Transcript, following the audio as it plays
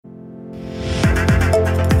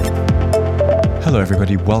Hello,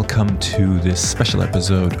 everybody. Welcome to this special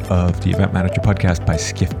episode of the Event Manager Podcast by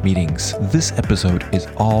Skift Meetings. This episode is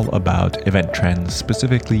all about event trends,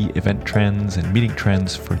 specifically event trends and meeting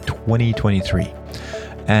trends for 2023.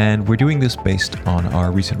 And we're doing this based on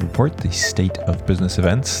our recent report, the State of Business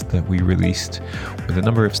Events, that we released with a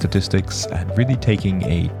number of statistics and really taking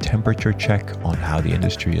a temperature check on how the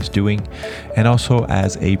industry is doing, and also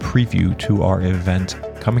as a preview to our event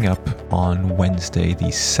coming up on Wednesday, the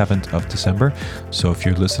 7th of December. So if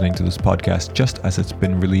you're listening to this podcast just as it's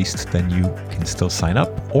been released, then you can still sign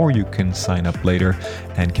up, or you can sign up later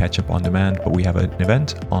and catch up on demand. But we have an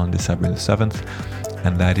event on December the 7th,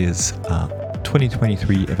 and that is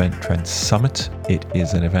 2023 Event Trends Summit. It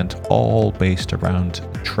is an event all based around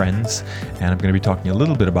trends, and I'm going to be talking a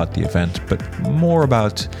little bit about the event, but more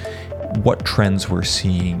about what trends we're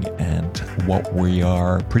seeing and what we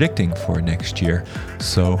are predicting for next year.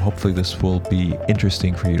 So hopefully this will be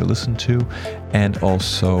interesting for you to listen to. And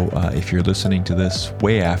also, if you're listening to this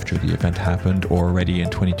way after the event happened, or already in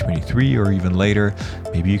 2023 or even later,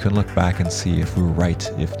 maybe you can look back and see if we were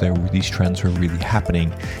right, if these trends were really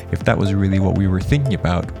happening, if that was really what we were thinking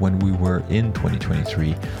about when we were in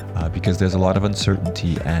 2023, because there's a lot of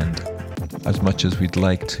uncertainty, and as much as we'd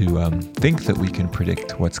like to think that we can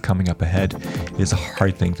predict what's coming up ahead, is a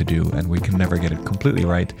hard thing to do, and we can never get it completely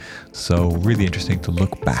right. So really interesting to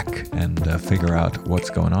look back and figure out what's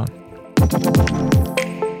going on.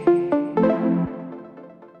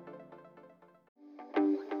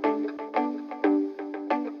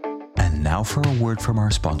 And now for a word from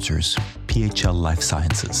our sponsors, PHL Life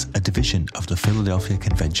Sciences, a division of the Philadelphia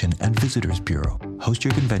Convention and Visitors Bureau. Host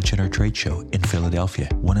your convention or trade show in Philadelphia,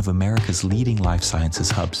 one of America's leading life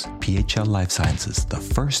sciences hubs. PHL Life Sciences, the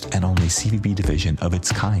first and only CVB division of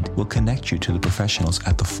its kind, will connect you to the professionals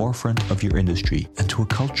at the forefront of your industry and to a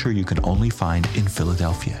culture you can only find in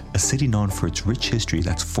Philadelphia. A city known for its rich history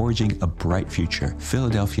that's forging a bright future,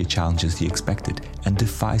 Philadelphia challenges the expected and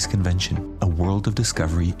defies convention. A world of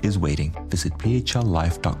discovery is waiting. Visit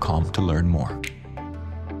phlife.com to learn more.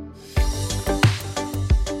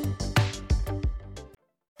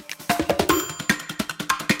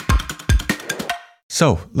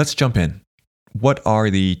 So let's jump in. What are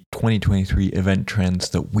the 2023 event trends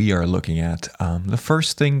that we are looking at? The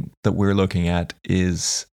first thing that we're looking at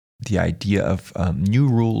is the idea of new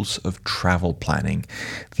rules of travel planning,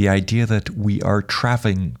 the idea that we are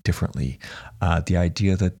traveling differently, the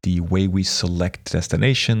idea that the way we select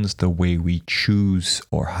destinations, the way we choose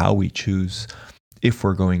or how we choose, if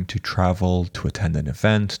we're going to travel to attend an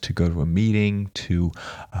event, to go to a meeting, to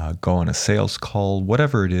go on a sales call,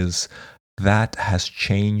 whatever it is, that has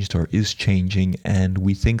changed or is changing, and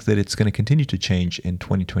we think that it's going to continue to change in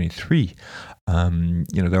 2023.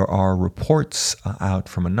 There are reports out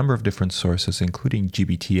from a number of different sources, including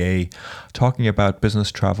GBTA, talking about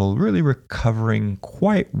business travel really recovering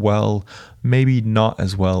quite well, maybe not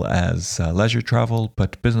as well as leisure travel,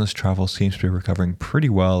 but business travel seems to be recovering pretty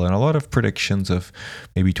well, and a lot of predictions of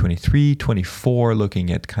maybe 23, 24 looking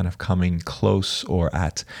at kind of coming close or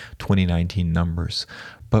at 2019 numbers.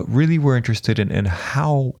 But really, we're interested in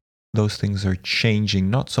how those things are changing,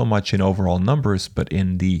 not so much in overall numbers, but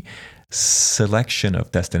in the selection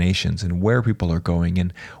of destinations and where people are going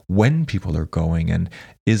and when people are going. And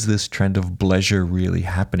is this trend of bleisure really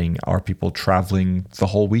happening? Are people traveling the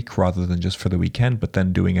whole week rather than just for the weekend, but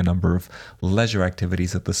then doing a number of leisure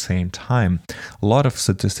activities at the same time? A lot of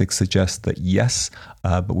statistics suggest that yes,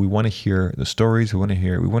 but we want to hear the stories. We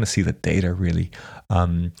want to see the data really.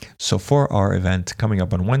 So for our event coming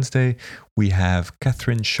up on Wednesday, we have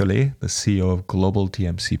Catherine Cholet, the CEO of Global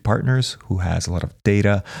TMC Partners, who has a lot of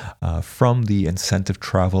data from the incentive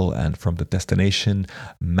travel and from the destination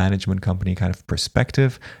management company kind of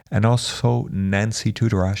perspective, and also Nancy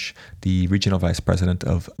Tudorache, the Regional Vice President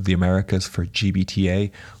of the Americas for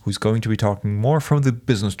GBTA, who's going to be talking more from the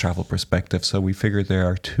business travel perspective. So we figured there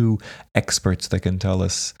are two experts that can tell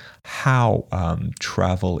us how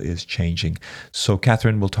travel is changing. So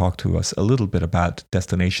Catherine will talk to us a little bit about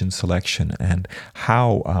destination selection and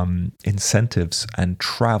how incentives and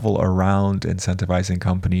travel around incentivizing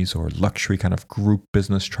companies or luxury kind of group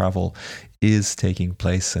business travel is taking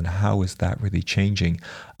place and how is that really changing.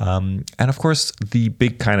 And of course, the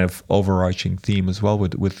big kind of overarching theme as well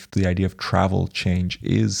with the idea of travel change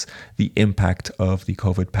is the impact of the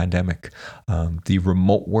COVID pandemic, the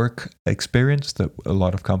remote work experience that a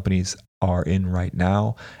lot of companies are in right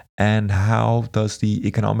now, and how does the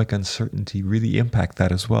economic uncertainty really impact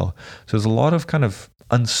that as well. So there's a lot of kind of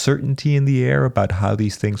uncertainty in the air about how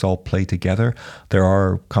these things all play together. There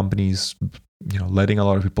are companies letting a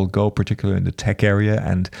lot of people go, particularly in the tech area,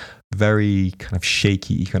 and very kind of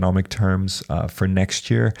shaky economic terms for next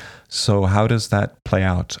year. So how does that play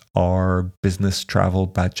out? Are business travel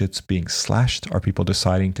budgets being slashed? Are people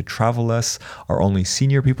deciding to travel less? Are only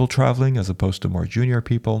senior people traveling as opposed to more junior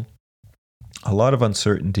people? A lot of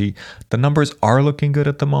uncertainty. The numbers are looking good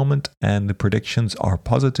at the moment and the predictions are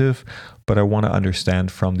positive, but I want to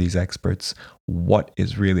understand from these experts what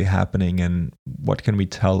is really happening and what can we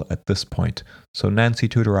tell at this point. So Nancy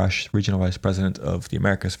Tudarash, Regional Vice President of the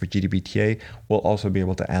Americas for GDBTA, will also be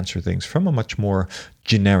able to answer things from a much more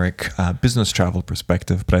generic business travel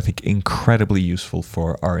perspective, but I think incredibly useful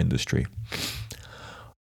for our industry.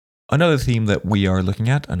 Another theme that we are looking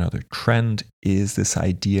at, another trend, is this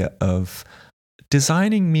idea of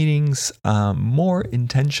designing meetings more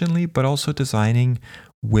intentionally, but also designing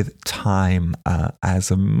with time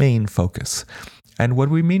as a main focus. And what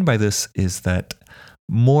we mean by this is that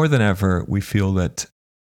more than ever, we feel that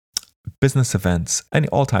business events, and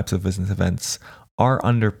all types of business events, are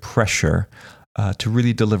under pressure to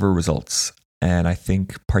really deliver results. And I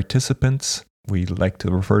think participants, we like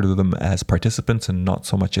to refer to them as participants and not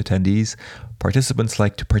so much attendees. Participants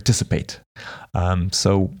like to participate.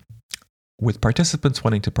 So with participants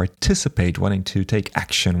wanting to participate, wanting to take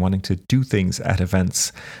action, wanting to do things at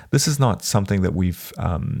events, this is not something that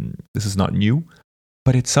this is not new,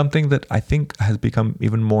 but it's something that I think has become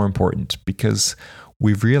even more important because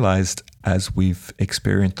we've realized as we've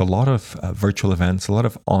experienced a lot of virtual events, a lot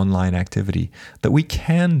of online activity, that we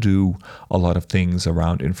can do a lot of things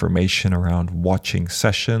around information, around watching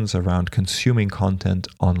sessions, around consuming content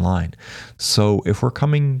online. So if we're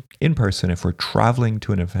coming in person, if we're traveling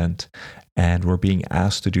to an event and we're being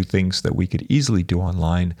asked to do things that we could easily do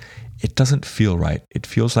online, it doesn't feel right. It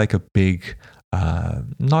feels like a big,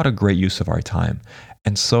 not a great use of our time.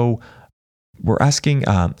 And so we're asking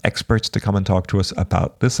experts to come and talk to us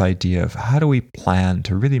about this idea of how do we plan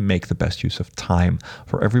to really make the best use of time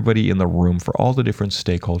for everybody in the room, for all the different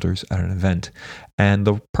stakeholders at an event. And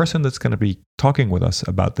the person that's going to be talking with us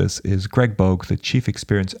about this is Greg Bogue, the Chief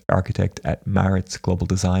Experience Architect at Maritz Global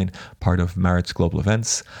Design, part of Maritz Global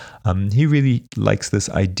Events. He really likes this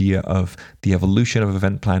idea of the evolution of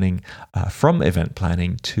event planning from event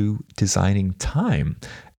planning to designing time.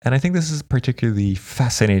 And I think this is a particularly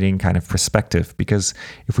fascinating kind of perspective because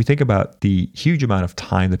if we think about the huge amount of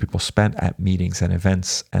time that people spend at meetings and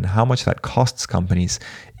events and how much that costs companies,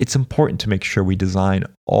 it's important to make sure we design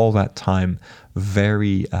all that time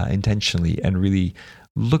very intentionally and really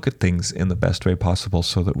look at things in the best way possible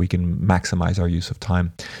so that we can maximize our use of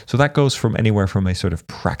time. So that goes from anywhere from a sort of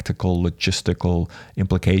practical, logistical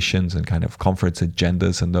implications and kind of conference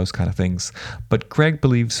agendas and those kind of things. But Greg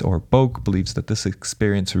believes, or Bogue believes, that this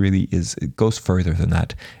experience really it goes further than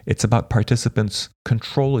that. It's about participants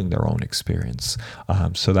controlling their own experience.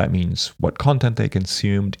 So that means what content they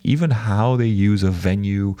consumed, even how they use a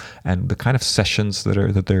venue and the kind of sessions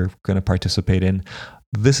that they're going to participate in.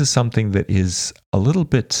 This is something that is a little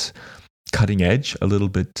bit cutting edge, a little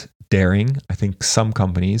bit daring. I think some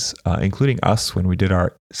companies, including us, when we did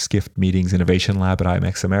our Skift Meetings Innovation Lab at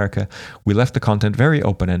IMEX America, we left the content very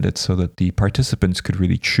open-ended so that the participants could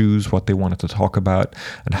really choose what they wanted to talk about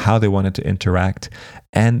and how they wanted to interact.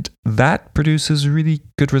 And that produces really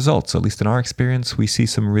good results. At least in our experience, we see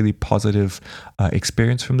some really positive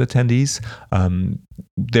experience from the attendees.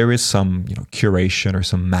 There is some curation or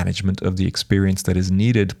some management of the experience that is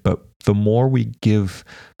needed, but the more we give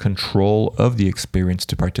control of the experience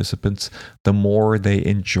to participants, the more they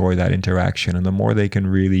enjoy that interaction and the more they can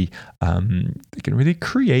really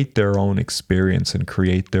create their own experience and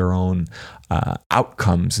create their own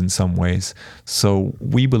outcomes in some ways. So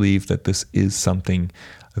we believe that this is something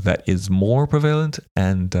that is more prevalent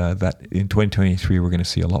and that in 2023 we're going to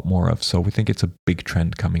see a lot more of. So we think it's a big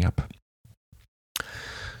trend coming up.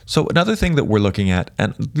 So another thing that we're looking at,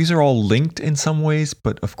 and these are all linked in some ways,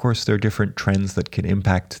 but of course there are different trends that can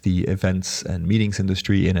impact the events and meetings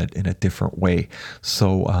industry in a different way.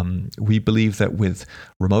 So we believe that with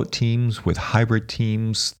remote teams, with hybrid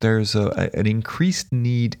teams, there's an increased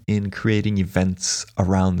need in creating events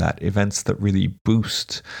around that, events that really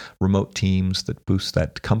boost remote teams, that boost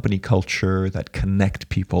that company culture, that connect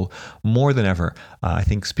people more than ever. I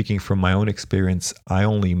think speaking from my own experience, I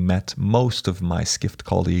only met most of my Skift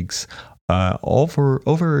colleagues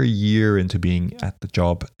over a year into being at the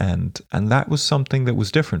job, and that was something that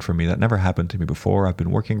was different for me. That never happened to me before. I've been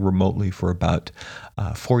working remotely for about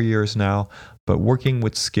 4 years now, but working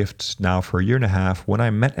with Skift now for a year and a half. When I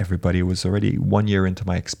met everybody, it was already 1 year into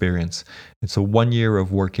my experience, and so 1 year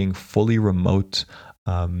of working fully remote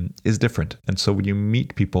is different. And so when you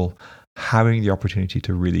meet people, having the opportunity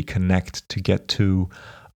to really connect, to get to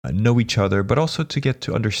know each other, but also to get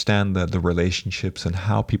to understand the relationships and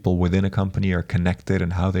how people within a company are connected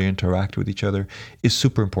and how they interact with each other is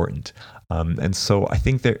super important. And so I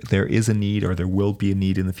think there is a need, or there will be a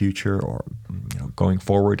need in the future, or going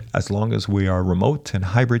forward, as long as we are remote and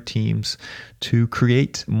hybrid teams, to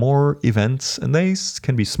create more events. And these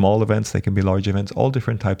can be small events, they can be large events, all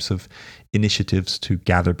different types of initiatives to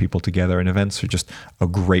gather people together. And events are just a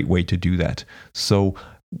great way to do that. So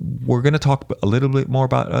we're going to talk a little bit more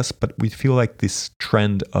about us, but we feel like this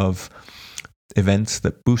trend of events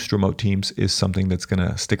that boost remote teams is something that's going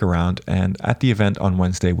to stick around. And at the event on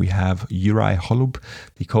Wednesday, we have Juraj Holub,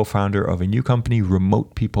 the co-founder of a new company,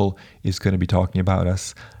 Remote People, is going to be talking about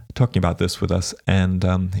this with us.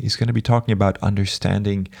 And he's going to be talking about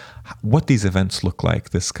understanding what these events look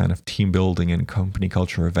like, this kind of team building and company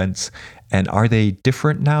culture events. And are they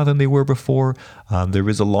different now than they were before? There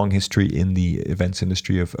is a long history in the events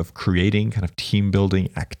industry of creating kind of team building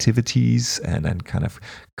activities and kind of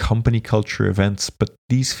company culture events, but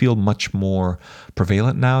these feel much more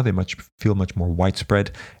prevalent now. They feel much more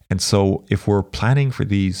widespread. And so if we're planning for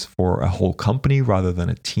these for a whole company rather than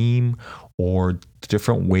a team, or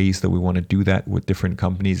different ways that we want to do that with different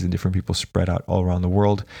companies and different people spread out all around the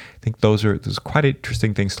world, I think those are quite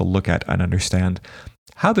interesting things to look at and understand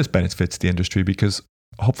how this benefits the industry, because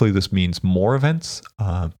hopefully this means more events,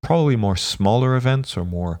 probably more smaller events, or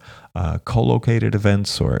more co-located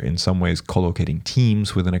events, or in some ways co-locating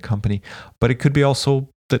teams within a company. But it could be also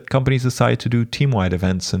that companies decide to do team-wide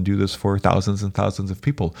events and do this for thousands and thousands of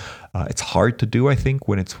people. It's hard to do, I think,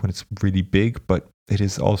 when it's really big, but it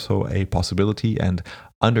is also a possibility. And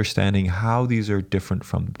understanding how these are different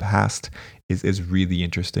from the past is really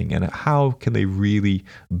interesting. And how can they really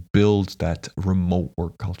build that remote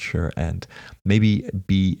work culture and maybe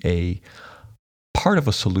be a part of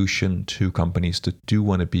a solution to companies that do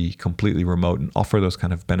want to be completely remote and offer those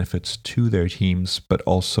kind of benefits to their teams, but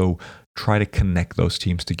also try to connect those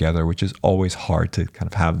teams together, which is always hard to kind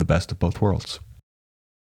of have the best of both worlds.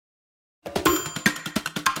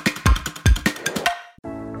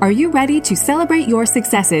 Are you ready to celebrate your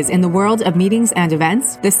successes in the world of meetings and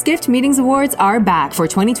events? The Skift Meetings Awards are back for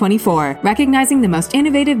 2024, recognizing the most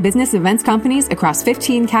innovative business events companies across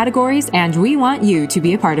 15 categories, and we want you to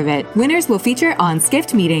be a part of it. Winners will feature on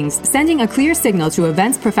Skift Meetings, sending a clear signal to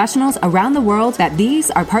events professionals around the world that these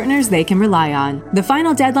are partners they can rely on. The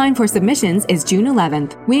final deadline for submissions is June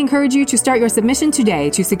 11th. We encourage you to start your submission today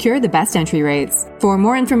to secure the best entry rates. For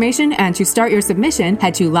more information and to start your submission,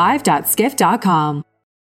 head to live.skift.com.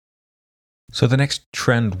 So the next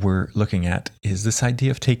trend we're looking at is this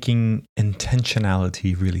idea of taking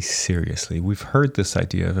intentionality really seriously. We've heard this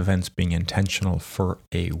idea of events being intentional for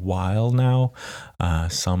a while now.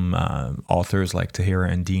 Some authors like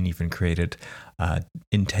Tahira and Dean even created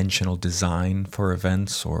intentional design for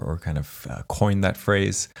events, or kind of coined that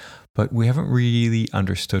phrase. But we haven't really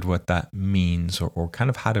understood what that means, or kind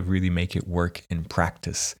of how to really make it work in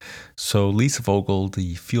practice. So Lisa Vogel,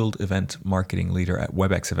 the field event marketing leader at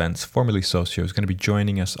WebEx Events, formerly Socio, is going to be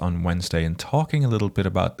joining us on Wednesday and talking a little bit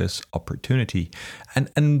about this opportunity.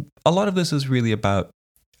 And a lot of this is really about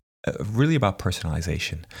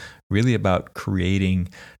personalization, really about creating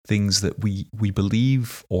things that we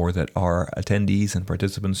believe, or that our attendees and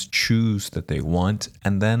participants choose that they want,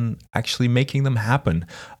 and then actually making them happen,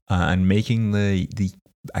 and making the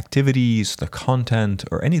activities, the content,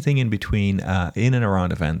 or anything in between in and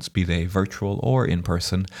around events, be they virtual or in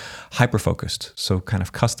person, hyper-focused, so kind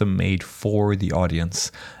of custom made for the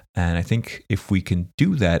audience. And I think if we can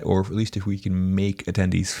do that, or at least if we can make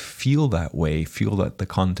attendees feel that way, feel that the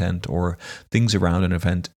content or things around an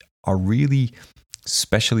event are really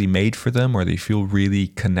specially made for them, or they feel really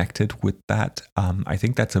connected with that, I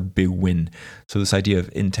think that's a big win. So this idea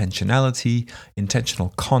of intentionality,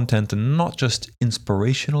 intentional content, and not just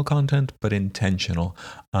inspirational content, but intentional.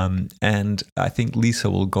 And I think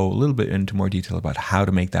Lisa will go a little bit into more detail about how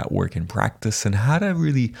to make that work in practice, and how to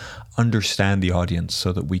really understand the audience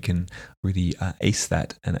so that we can really ace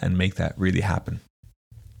that and make that really happen.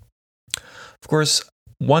 Of course,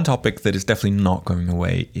 one topic that is definitely not going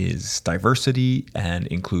away is diversity and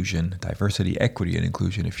inclusion, diversity, equity, and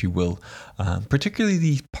inclusion, if you will. Particularly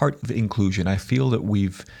the part of inclusion. I feel that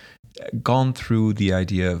we've gone through the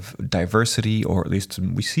idea of diversity, or at least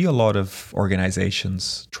we see a lot of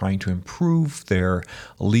organizations trying to improve their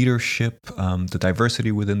leadership, the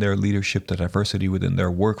diversity within their leadership, the diversity within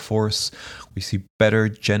their workforce. We see better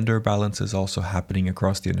gender balances also happening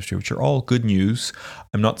across the industry, which are all good news.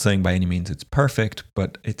 I'm not saying by any means it's perfect,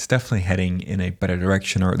 but it's definitely heading in a better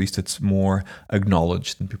direction, or at least it's more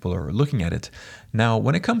acknowledged and people are looking at it. Now,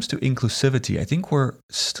 when it comes to inclusivity, I think we're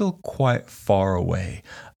still quite far away.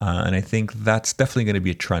 And I think that's definitely going to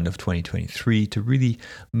be a trend of 2023 to really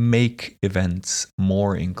make events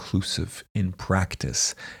more inclusive in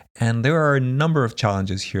practice. And there are a number of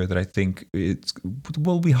challenges here that I think it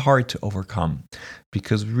will be hard to overcome,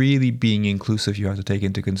 because really being inclusive, you have to take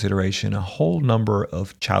into consideration a whole number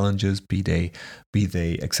of challenges, be they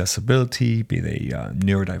accessibility, be they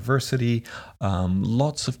neurodiversity,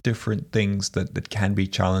 lots of different things that can be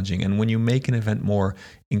challenging. And when you make an event more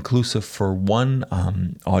inclusive for one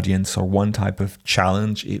audience or one type of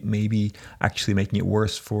challenge, it may be actually making it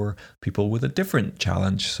worse for people with a different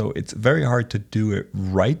challenge. So it's very hard to do it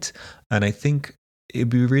right. And I think it'd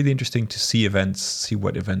be really interesting to see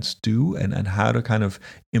what events do and how to kind of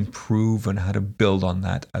improve and how to build on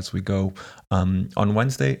that as we go. On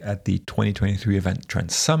Wednesday at the 2023 Event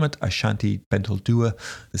Trends Summit, Ashanti Bentoldua,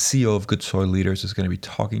 the CEO of Good Soil Leaders, is going to be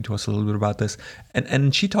talking to us a little bit about this.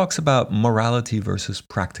 And she talks about morality versus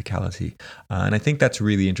practicality. And I think that's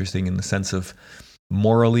really interesting in the sense of,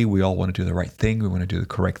 morally, we all want to do the right thing. We want to do the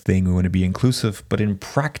correct thing. We want to be inclusive. But in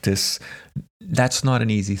practice, that's not an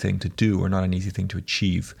easy thing to do or not an easy thing to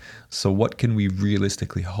achieve. So what can we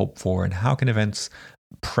realistically hope for? And how can events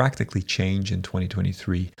practically change in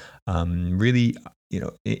 2023? Really,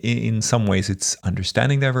 in some ways, it's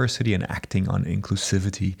understanding diversity and acting on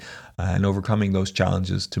inclusivity and overcoming those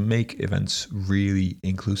challenges to make events really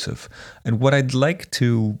inclusive. And what I'd like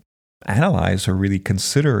to analyze or really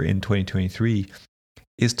consider in 2023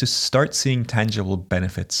 is to start seeing tangible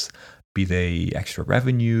benefits, be they extra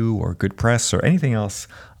revenue or good press or anything else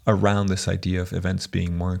around this idea of events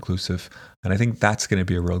being more inclusive. And I think that's going to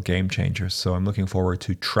be a real game changer. So I'm looking forward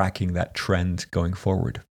to tracking that trend going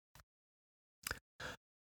forward.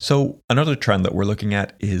 So another trend that we're looking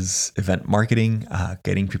at is event marketing,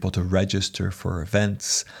 getting people to register for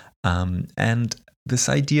events. And this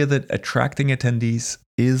idea that attracting attendees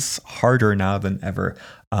is harder now than ever.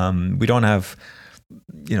 We don't have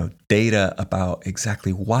data about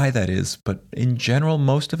exactly why that is, but in general,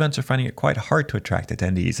 most events are finding it quite hard to attract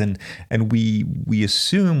attendees, and we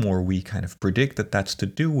assume, or we kind of predict, that that's to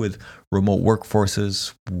do with remote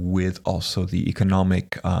workforces, with also the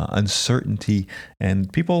economic uncertainty,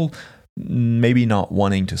 and people maybe not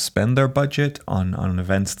wanting to spend their budget on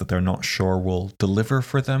events that they're not sure will deliver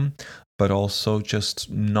for them, but also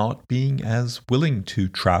just not being as willing to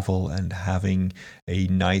travel and having a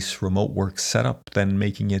nice remote work setup, then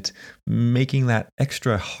making that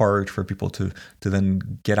extra hard for people to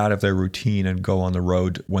then get out of their routine and go on the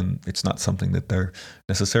road when it's not something that they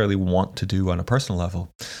necessarily want to do on a personal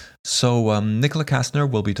level. So Nicola Kastner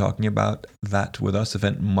will be talking about that with us,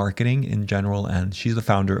 event marketing in general, and she's the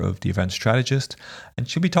founder of The Event Strategist, and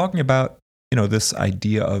she'll be talking about this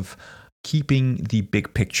idea of keeping the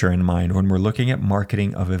big picture in mind. When we're looking at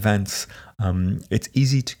marketing of events, it's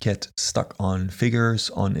easy to get stuck on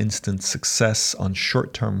figures, on instant success, on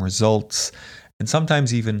short-term results, and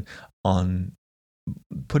sometimes even on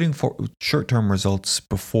putting for short-term results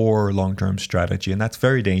before long-term strategy. And that's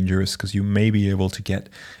very dangerous, because you may be able to get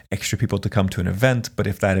extra people to come to an event, but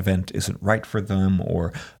if that event isn't right for them,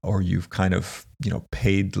 or you've kind of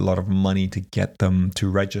paid a lot of money to get them to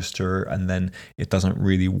register and then it doesn't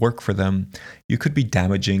really work for them, you could be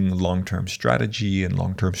damaging long-term strategy and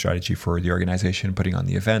long-term strategy for the organization putting on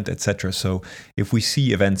the event, etc. So if we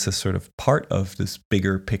see events as sort of part of this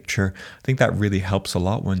bigger picture, I think that really helps a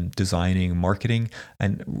lot when designing marketing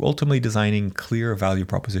and ultimately designing clear value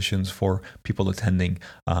propositions for people attending,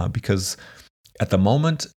 because at the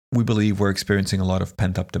moment, we believe we're experiencing a lot of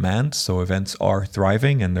pent-up demand, so events are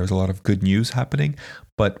thriving and there's a lot of good news happening.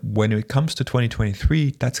 But when it comes to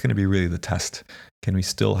 2023, that's going to be really the test. Can we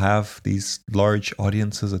still have these large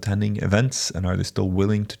audiences attending events, and are they still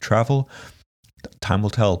willing to travel? Time will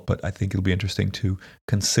tell, but I think it'll be interesting to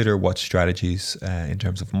consider what strategies in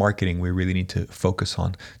terms of marketing we really need to focus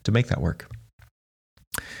on to make that work.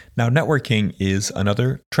 Now, networking is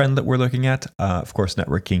another trend that we're looking at. Of course,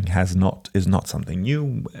 networking is not something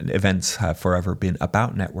new. Events have forever been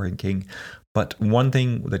about networking. But one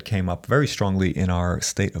thing that came up very strongly in our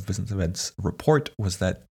State of Business Events report was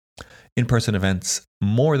that in-person events,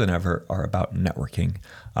 more than ever, are about networking.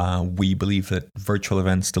 We believe that virtual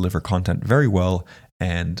events deliver content very well,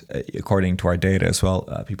 And according to our data as well,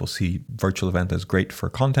 people see virtual event as great for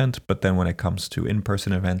content, but then when it comes to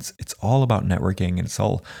in-person events, it's all about networking, and it's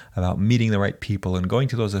all about meeting the right people and going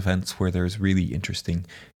to those events where there's really interesting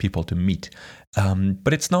people to meet.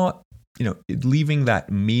 But it's not, leaving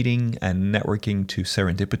that meeting and networking to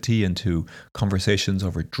serendipity and to conversations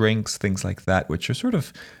over drinks, things like that, which are sort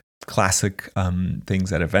of classic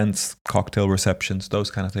things at events, cocktail receptions,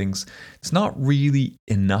 those kind of things. It's not really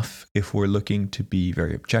enough if we're looking to be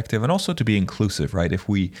very objective and also to be inclusive, right? If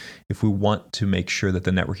we want to make sure that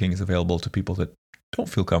the networking is available to people that don't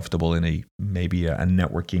feel comfortable in maybe a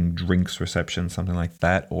networking drinks reception, something like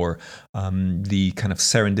that, or the kind of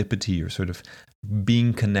serendipity or sort of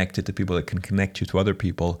being connected to people that can connect you to other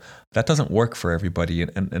people, that doesn't work for everybody.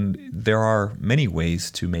 And there are many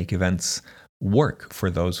ways to make events work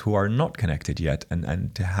for those who are not connected yet,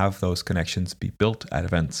 and to have those connections be built at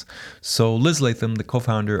events. So Liz Latham, the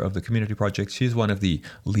co-founder of the Community Project, she's one of the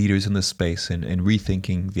leaders in this space in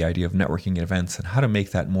rethinking the idea of networking at events and how to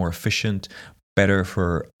make that more efficient, better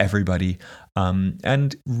for everybody.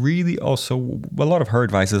 And really also a lot of her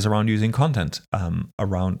advice is around using content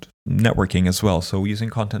around networking as well. So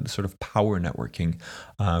using content to sort of power networking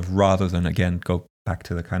rather than, again, go back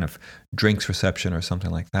to the kind of drinks reception or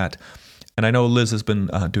something like that. And I know Liz has been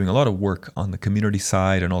doing a lot of work on the community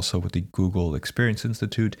side and also with the Google Experience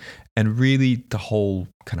Institute. And really the whole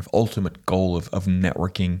kind of ultimate goal of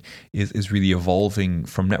networking is really evolving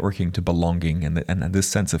from networking to belonging and this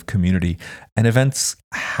sense of community. And events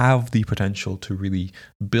have the potential to really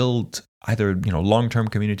build either, long-term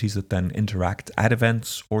communities that then interact at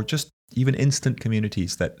events, or just even instant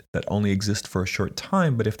communities that only exist for a short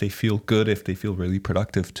time. But if they feel good, if they feel really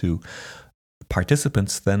productive to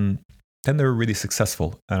participants, then they're really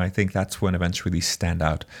successful. And I think that's when events really stand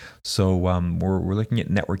out. So we're looking at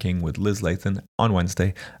networking with Liz Latham on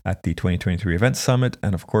Wednesday at the 2023 Events Summit.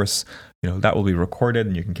 And of course, that will be recorded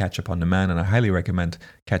and you can catch up on demand. And I highly recommend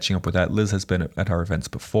catching up with that. Liz has been at our events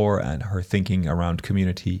before, and her thinking around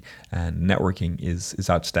community and networking is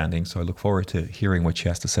outstanding. So I look forward to hearing what she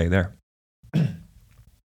has to say there.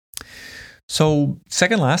 So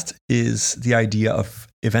second last is the idea of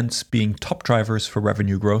events being top drivers for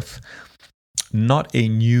revenue growth. Not a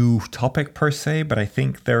new topic per se, but I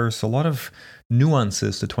think there's a lot of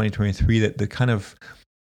nuances to 2023 that kind of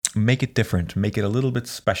make it different, make it a little bit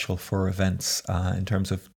special for events in terms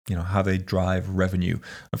of how they drive revenue.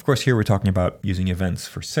 Of course, here we're talking about using events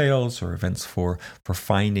for sales or events for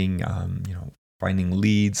finding finding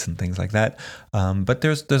leads and things like that. But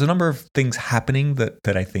there's a number of things happening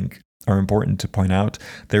that I think are important to point out.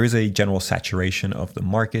 There is a general saturation of the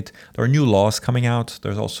market. There are new laws coming out.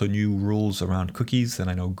 There's also new rules around cookies. And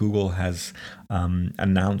I know Google has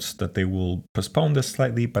announced that they will postpone this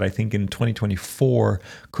slightly, but I think in 2024,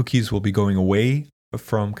 cookies will be going away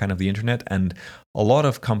from kind of the internet, and a lot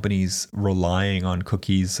of companies relying on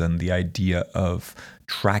cookies and the idea of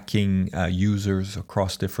tracking users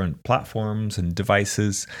across different platforms and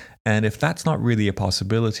devices. And if that's not really a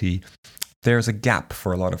possibility, there's a gap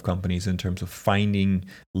for a lot of companies in terms of finding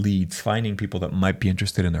leads, finding people that might be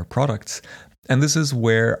interested in their products. And this is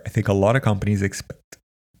where I think a lot of companies expect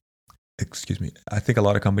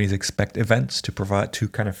events to provide, to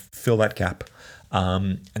kind of fill that gap.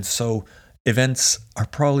 And so events are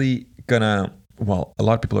probably a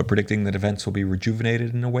lot of people are predicting that events will be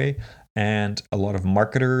rejuvenated in a way. And a lot of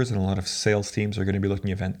marketers and a lot of sales teams are going to be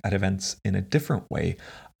looking at events in a different way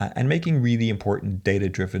and making really important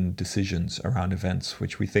data-driven decisions around events,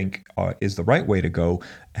 which we think is the right way to go.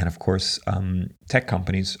 And of course, tech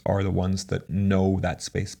companies are the ones that know that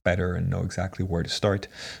space better and know exactly where to start.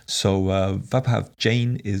 So Vaibhav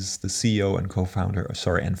Jain is the CEO and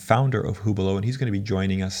founder of Hubelo, and he's going to be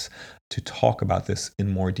joining us to talk about this in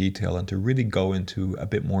more detail and to really go into a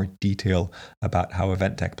bit more detail about how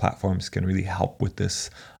event tech platforms can really help with this.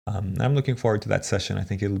 I'm looking forward to that session. I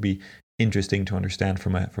think it'll be interesting to understand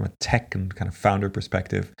from a tech and kind of founder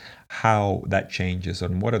perspective how that changes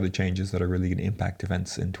and what are the changes that are really going to impact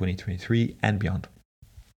events in 2023 and beyond.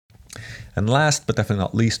 And last but definitely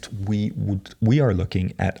not least, we are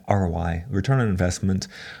looking at ROI, return on investment.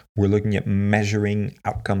 We're looking at measuring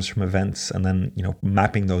outcomes from events and then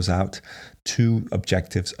mapping those out to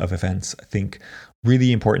objectives of events. I think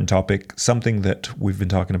really important topic, something that we've been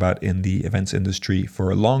talking about in the events industry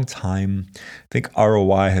for a long time. I think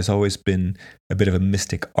ROI has always been a bit of a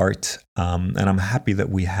mystic art. And I'm happy that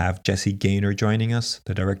we have Jesse Gaynor joining us,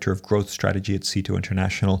 the Director of Growth Strategy at C2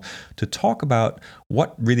 International, to talk about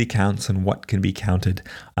what really counts and what can be counted.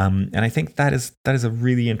 And I think that is a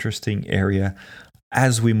really interesting area.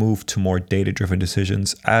 as we move to more data-driven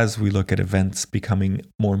decisions, as we look at events becoming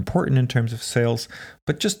more important in terms of sales,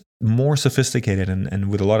 but just more sophisticated and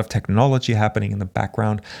with a lot of technology happening in the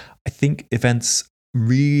background, I think events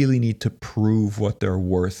really need to prove what they're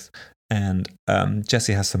worth. And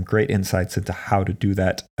Jesse has some great insights into how to do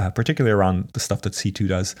that, particularly around the stuff that C2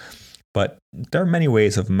 does. But there are many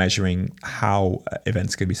ways of measuring how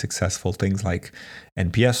events can be successful. Things like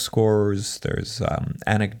NPS scores, there's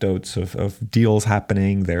anecdotes of deals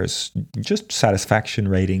happening, there's just satisfaction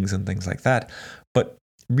ratings and things like that. But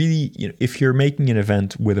really, if you're making an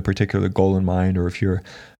event with a particular goal in mind, or if you're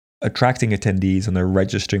attracting attendees and they're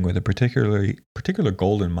registering with a particular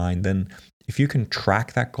goal in mind, then if you can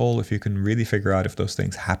track that goal, if you can really figure out if those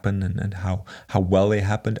things happen and how well they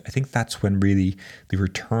happened, I think that's when really the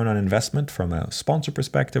return on investment from a sponsor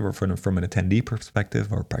perspective or from an attendee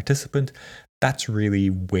perspective or participant, that's really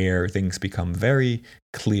where things become very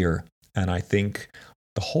clear. And I think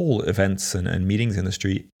the whole events and meetings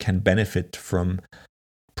industry can benefit from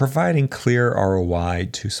providing clear ROI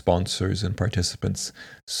to sponsors and participants.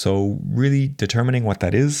 So really determining what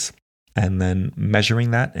that is, and then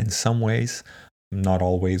measuring that in some ways. Not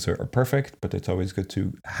all ways are perfect, but it's always good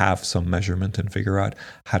to have some measurement and figure out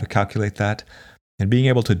how to calculate that. And being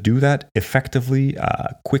able to do that effectively,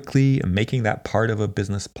 quickly, and making that part of a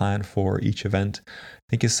business plan for each event, I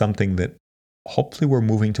think is something that hopefully we're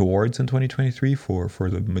moving towards in 2023 for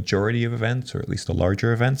the majority of events, or at least the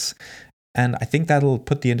larger events. And I think that'll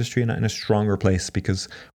put the industry in a stronger place, because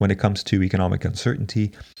when it comes to economic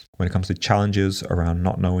uncertainty, when it comes to challenges around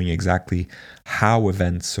not knowing exactly how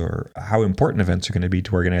events or how important events are going to be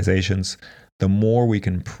to organizations, the more we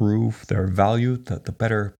can prove their value, the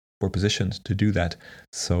better we're positioned to do that.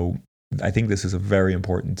 So I think this is a very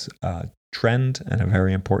important trend and a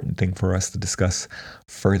very important thing for us to discuss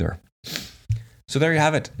further. So there you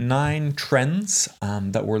have it, 9 trends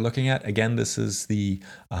that we're looking at. Again, this is the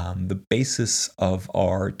basis of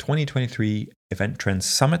our 2023 Event Trends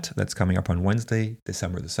Summit that's coming up on Wednesday,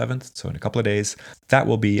 December the 7th. So in a couple of days, that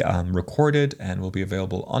will be recorded and will be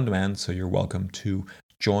available on demand. So you're welcome to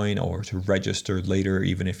join or to register later,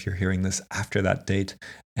 even if you're hearing this after that date,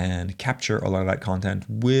 and capture a lot of that content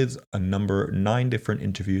with 9 different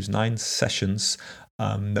interviews, 9 sessions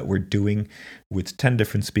that we're doing with 10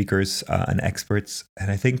 different speakers and experts. And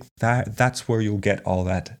I think that's where you'll get all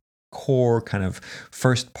that core kind of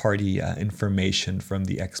first party information from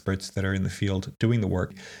the experts that are in the field doing the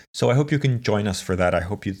work. So I hope you can join us for that. I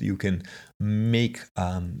hope you can make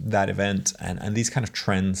that event and these kind of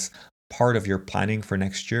trends part of your planning for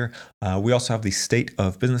next year. We also have the State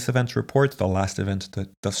of Business Events report, the last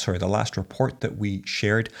report that we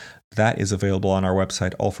shared. That is available on our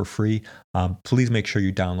website, all for free. Please make sure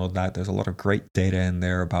you download that. There's a lot of great data in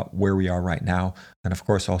there about where we are right now, and of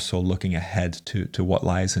course also looking ahead to what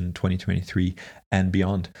lies in 2023 and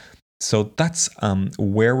beyond. So that's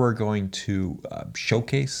where we're going to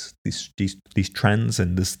showcase these trends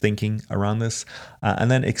and this thinking around this, and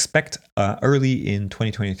then expect early in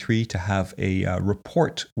 2023 to have a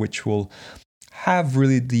report which will have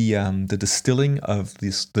really the distilling of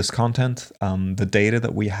this content, the data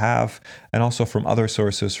that we have, and also from other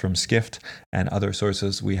sources, from Skift and other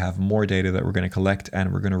sources, we have more data that we're going to collect,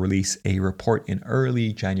 and we're going to release a report in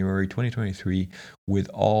early January 2023 with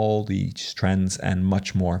all these trends and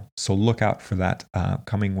much more. So look out for that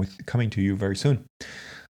coming to you very soon.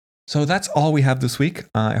 So that's all we have this week.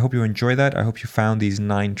 I hope you enjoy that. I hope you found these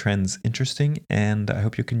 9 trends interesting, and I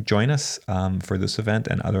hope you can join us for this event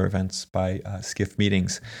and other events by Skift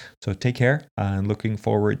Meetings. So take care, and looking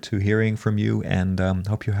forward to hearing from you, and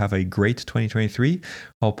hope you have a great 2023.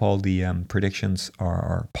 Hope all the predictions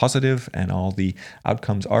are positive and all the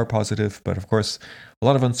outcomes are positive, but of course, a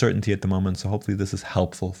lot of uncertainty at the moment. So hopefully this is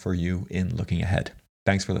helpful for you in looking ahead.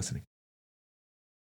 Thanks for listening.